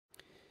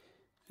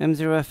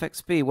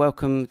M0FXB,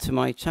 welcome to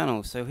my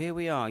channel. So here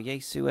we are,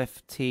 Yaesu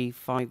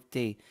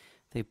FT5D.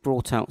 They've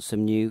brought out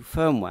some new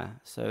firmware.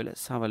 So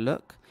let's have a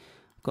look.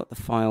 I've got the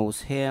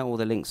files here, all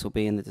the links will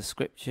be in the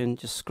description.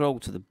 Just scroll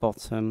to the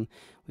bottom.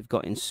 We've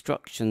got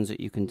instructions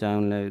that you can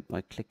download by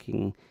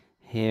clicking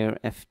here,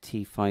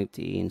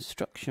 FT5D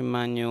instruction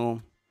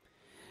manual.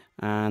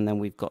 And then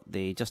we've got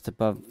the, just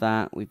above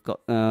that, we've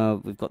got the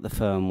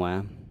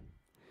firmware.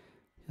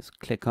 Just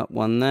click up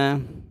one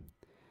there,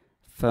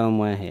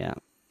 firmware here.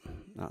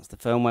 That's the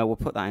firmware. We'll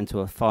put that into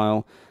a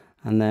file,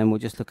 and then we'll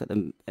just look at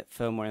the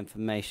firmware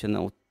information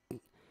that will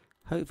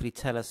hopefully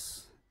tell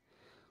us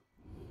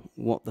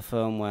what the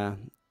firmware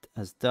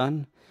has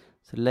done.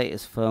 So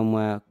latest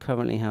firmware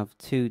currently have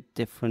two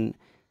different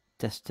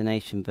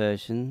destination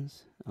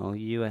versions,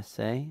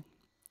 USA,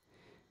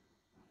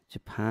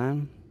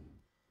 Japan.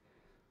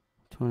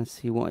 Trying to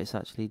see what it's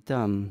actually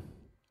done.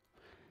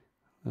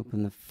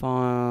 Open the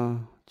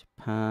file,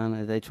 Japan.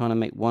 Are they trying to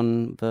make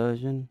one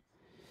version?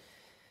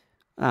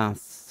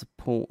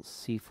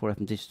 Supports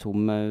C4FM digital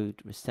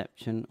mode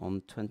reception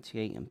on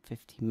 28 and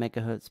 50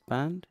 megahertz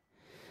band.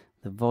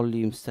 The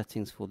volume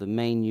settings for the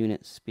main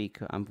unit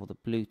speaker and for the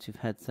Bluetooth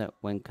headset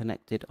when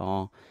connected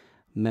are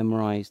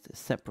memorized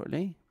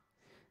separately,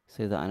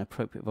 so that an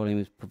appropriate volume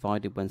is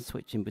provided when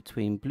switching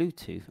between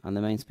Bluetooth and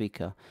the main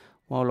speaker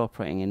while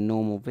operating in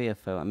normal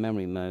VFO and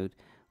memory mode.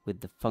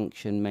 With the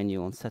function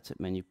menu on setup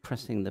menu,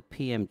 pressing the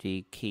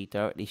PMG key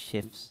directly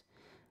shifts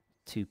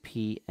to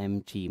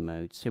PMG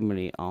mode.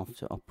 Similarly,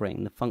 after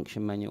operating the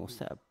function menu or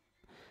setup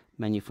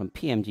menu from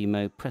PMG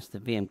mode, press the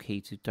VM key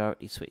to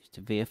directly switch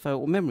to VFO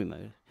or memory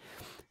mode.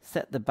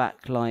 Set the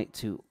backlight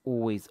to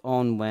always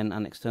on when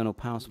an external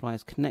power supply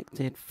is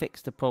connected.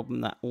 Fix the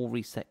problem that all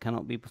reset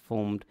cannot be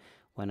performed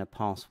when a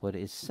password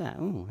is set.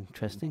 Oh,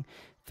 interesting.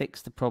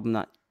 Fix the problem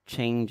that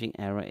changing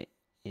error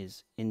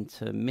is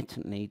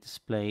intermittently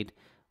displayed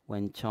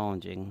when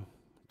charging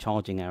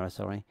error,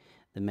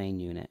 the main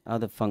unit.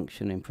 Other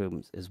function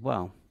improvements as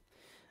well.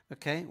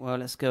 Okay, well,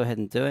 let's go ahead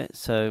and do it.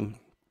 So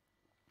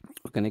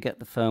we're going to get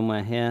the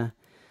firmware here,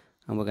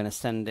 and we're going to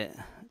send it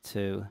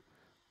to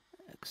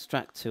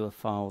extract to a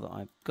file that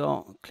I've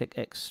got. Click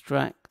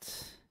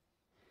extract.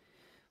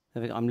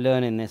 There we go. I'm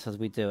learning this as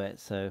we do it,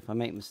 so if I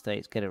make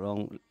mistakes, get it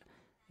wrong,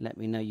 let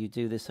me know. You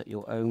do this at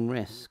your own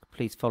risk.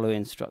 Please follow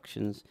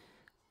instructions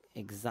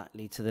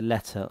exactly to the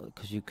letter,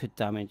 because you could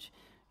damage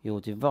your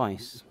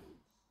device.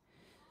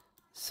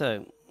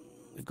 So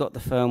we've got the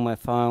firmware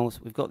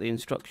files, we've got the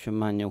instruction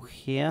manual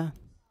here.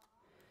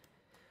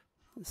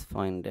 Let's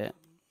find it.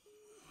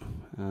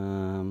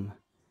 Main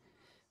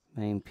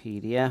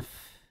PDF.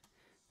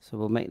 So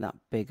we'll make that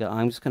bigger.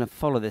 I'm just going to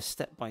follow this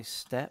step by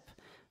step.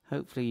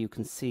 Hopefully you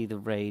can see the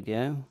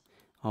radio.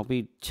 I'll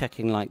be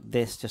checking like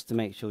this just to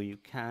make sure you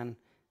can,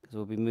 because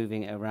we'll be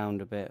moving it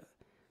around a bit.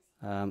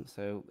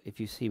 So if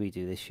you see me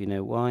do this, you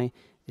know why.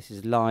 This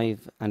is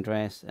live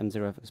Andreas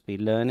M0FXB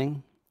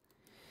learning.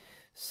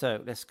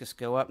 So let's just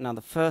go up. Now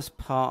the first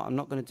part, I'm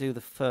not going to do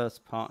the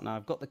first part now.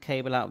 I've got the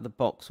cable out of the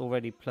box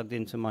already plugged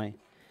into my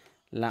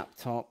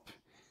laptop.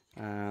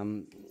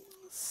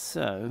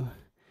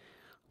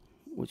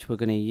 Which we're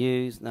going to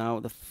use. Now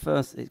the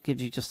first, it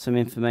gives you just some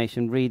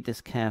information. Read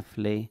this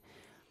carefully.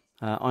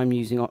 I'm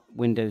using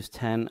Windows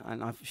 10,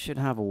 and I should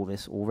have all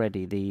this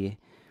already. The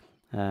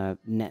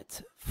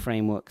Net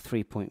Framework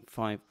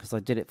 3.5, because I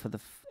did it for the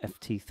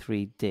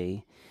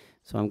FT3D.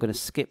 So I'm going to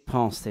skip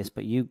past this,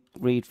 but you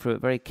read through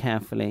it very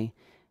carefully,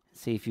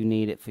 see if you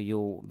need it for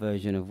your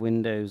version of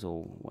Windows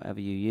or whatever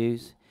you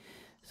use.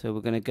 So we're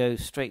going to go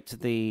straight to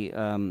the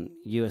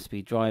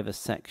USB driver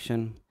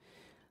section.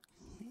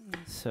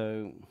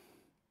 So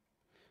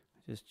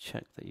just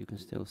check that you can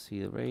still see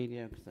the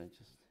radio, because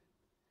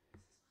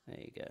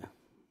there you go,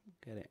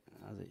 get it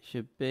as it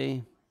should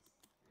be.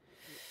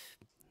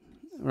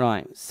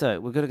 Right, so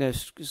we're going to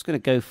just going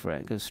to go for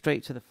it. Go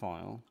straight to the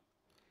file,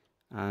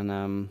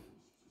 and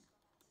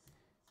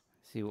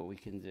see what we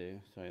can do.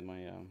 Sorry,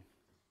 my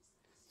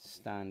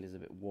stand is a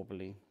bit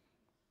wobbly.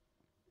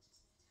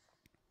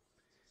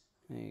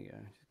 There you go.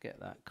 Just get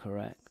that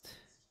correct.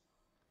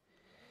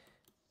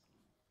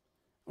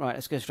 Right,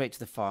 let's go straight to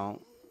the file.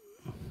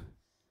 So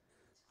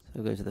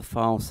we'll go to the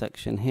file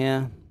section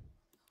here.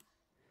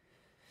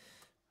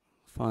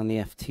 Find the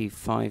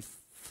FT5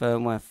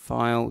 firmware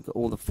file. We've got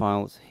all the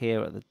files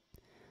here at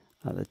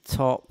the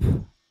top.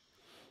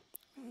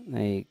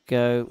 There you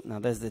go. Now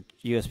there's the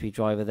USB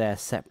driver there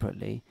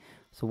separately.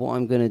 So what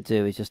I'm going to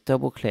do is just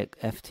double click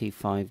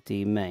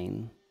FT5D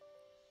main.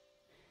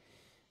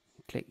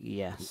 Click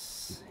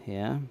yes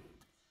here.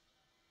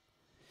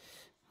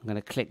 I'm going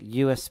to click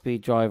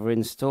USB driver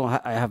install.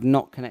 I have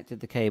not connected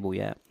the cable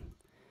yet.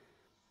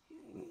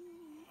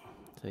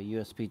 So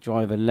USB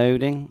driver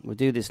loading. We'll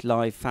do this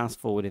live, fast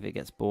forward if it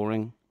gets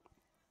boring.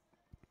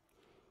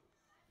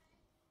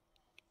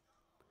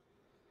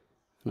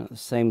 And at the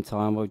same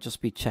time, we'll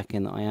just be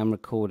checking that I am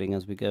recording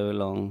as we go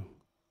along,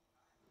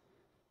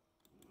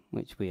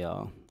 which we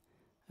are.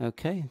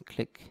 Okay,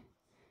 click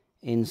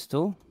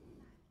install.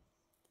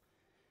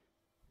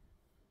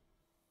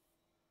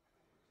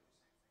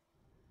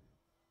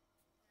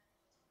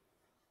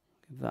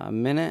 that a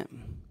minute.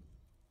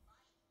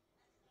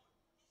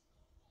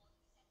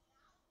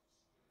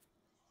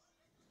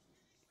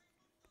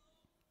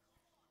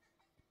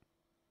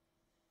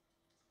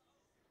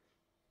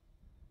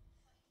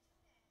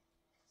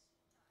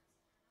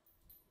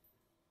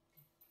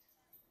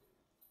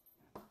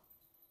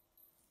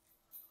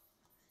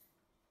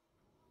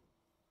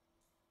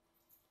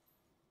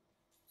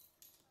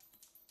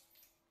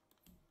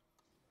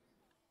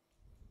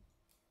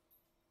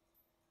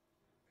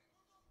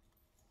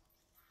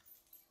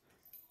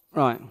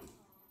 Right,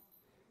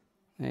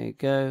 there you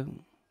go.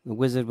 The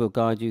wizard will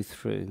guide you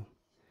through.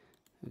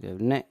 We go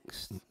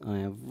next. I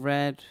have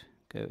read.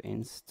 Go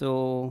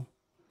install.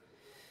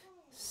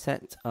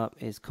 Setup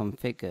is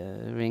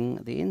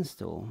configuring the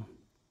install.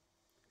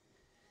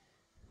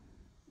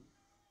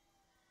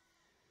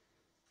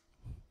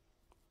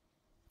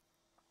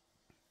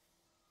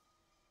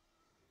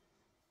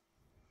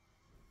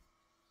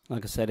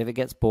 Like I said, if it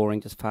gets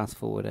boring, just fast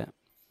forward it.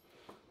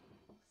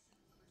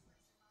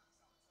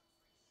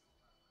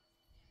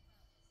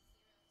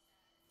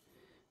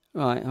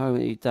 Right, how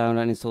do you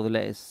download and install the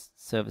latest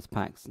service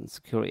packs and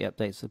security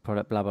updates for the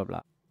product, blah, blah,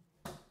 blah.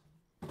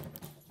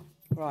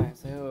 Right,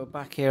 so we're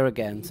back here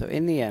again. So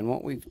in the end,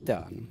 what we've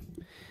done,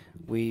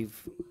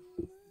 we've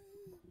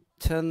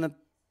turned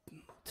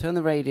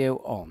the radio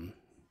on.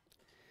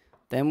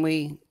 Then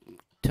we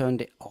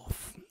turned it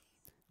off.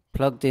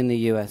 Plugged in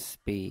the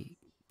USB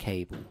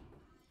cable.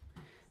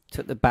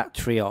 Took the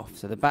battery off.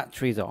 So the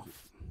battery's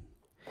off.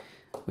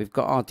 We've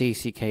got our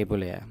DC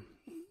cable here.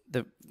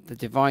 The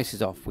device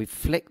is off. We've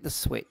flicked the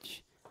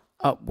switch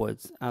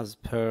upwards as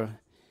per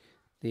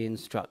the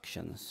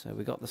instructions. So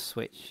we got the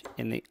switch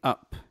in the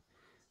up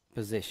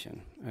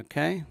position.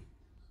 Okay.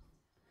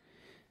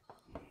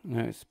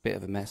 No, it's a bit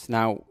of a mess.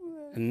 Now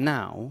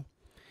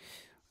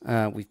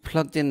we've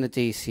plugged in the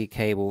DC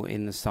cable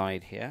in the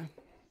side here.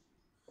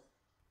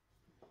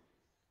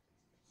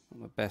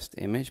 Not the best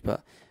image,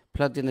 but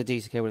plugged in the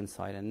DC cable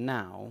inside. And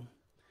now,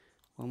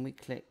 when we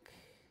click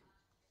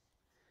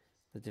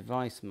the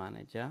device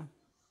manager,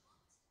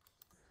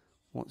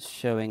 what's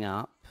showing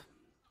up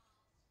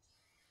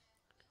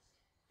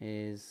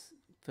is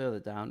further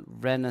down,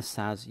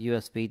 Renesas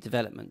USB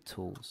development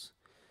tools.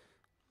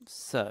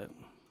 So,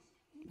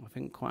 I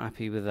think quite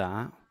happy with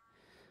that.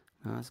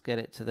 Now let's get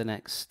it to the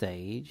next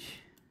stage.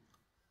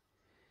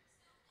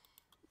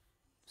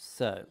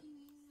 So,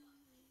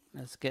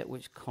 let's get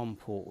which COM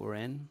port we're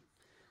in.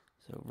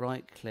 So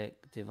right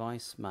click,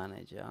 device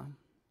manager.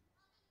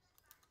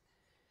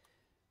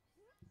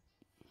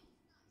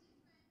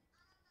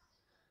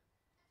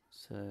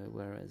 So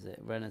where is it?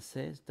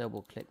 Renesas,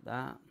 double click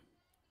that.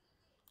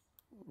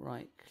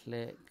 Right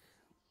click,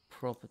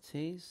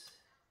 properties.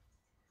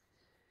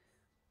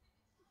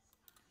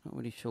 Not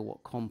really sure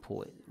what COM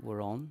port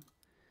we're on.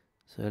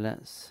 So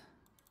let's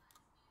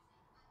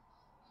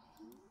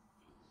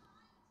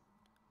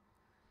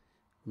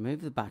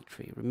remove the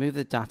battery, remove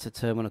the data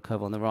terminal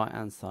cover on the right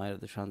hand side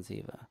of the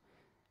transceiver.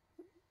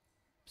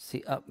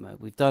 See up mode,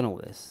 we've done all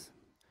this.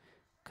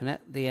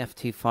 Connect the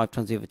FT5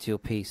 transceiver to your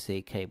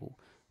PC cable.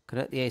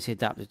 Connect the AC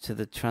adapter to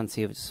the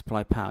transceiver to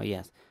supply power,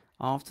 yes.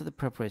 After the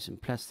preparation,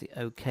 press the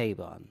OK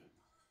button.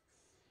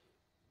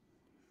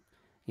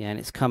 Yeah, and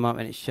it's come up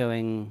and it's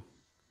showing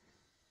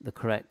the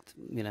correct,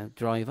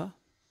 driver.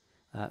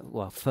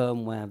 Well,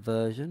 firmware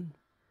version,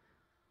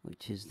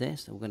 which is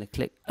this. And we're going to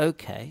click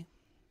OK.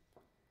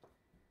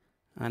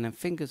 And then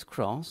fingers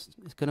crossed,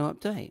 it's going to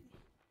update.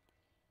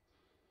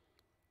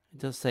 It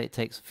does say it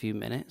takes a few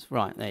minutes.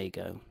 Right, there you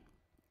go.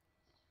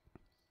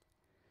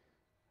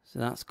 So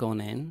that's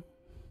gone in.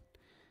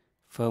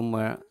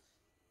 Firmware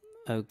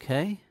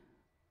OK.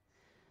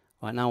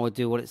 Right, now we'll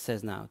do what it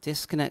says now.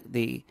 Disconnect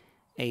the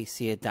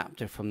AC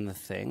adapter from the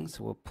thing.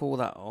 So we'll pull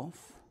that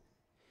off.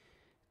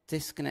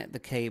 Disconnect the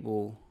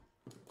cable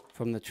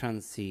from the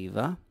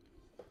transceiver.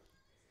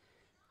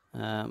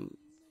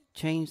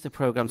 Change the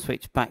program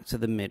switch back to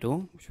the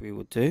middle, which we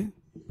will do.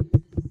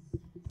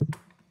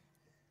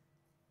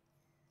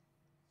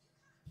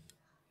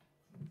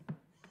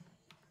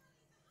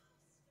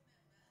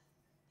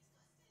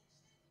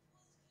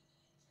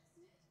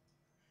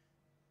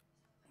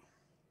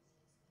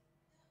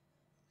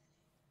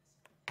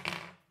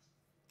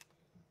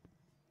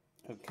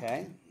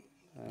 Okay,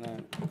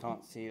 I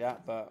can't see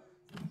that, but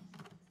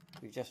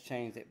we've just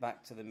changed it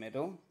back to the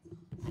middle.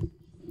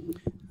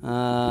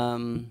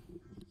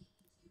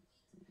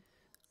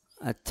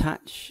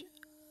 Attach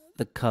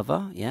the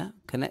cover, yeah.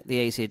 Connect the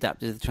AC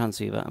adapter to the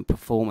transceiver and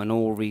perform an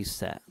all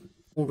reset.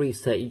 All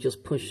reset, you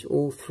just push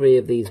all three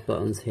of these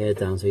buttons here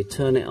down. So you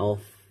turn it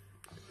off,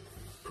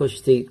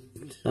 push the,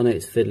 I know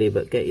it's fiddly,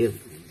 but get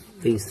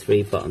these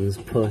three buttons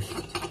pushed.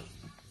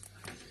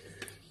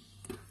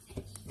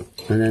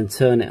 And then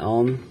turn it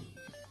on.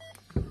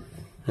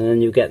 And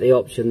then you get the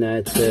option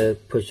there to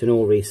push an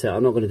all reset.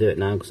 I'm not going to do it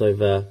now because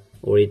I've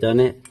already done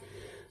it.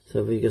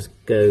 So if we just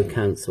go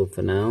cancel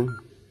for now.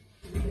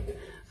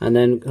 And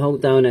then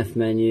hold down F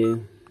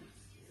menu,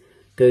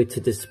 go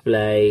to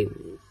display,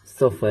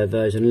 software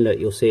version. Look,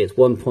 you'll see it's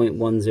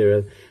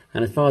 1.10,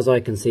 and as far as I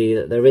can see,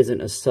 that there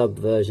isn't a sub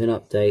version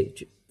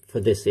update for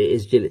this. It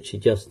is literally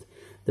just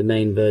the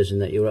main version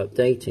that you're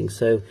updating.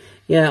 So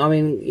yeah, I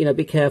mean, you know,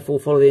 be careful,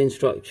 follow the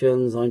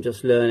instructions. I'm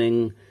just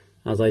learning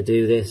as I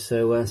do this.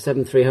 So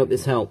 7.3, hope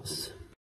this helps.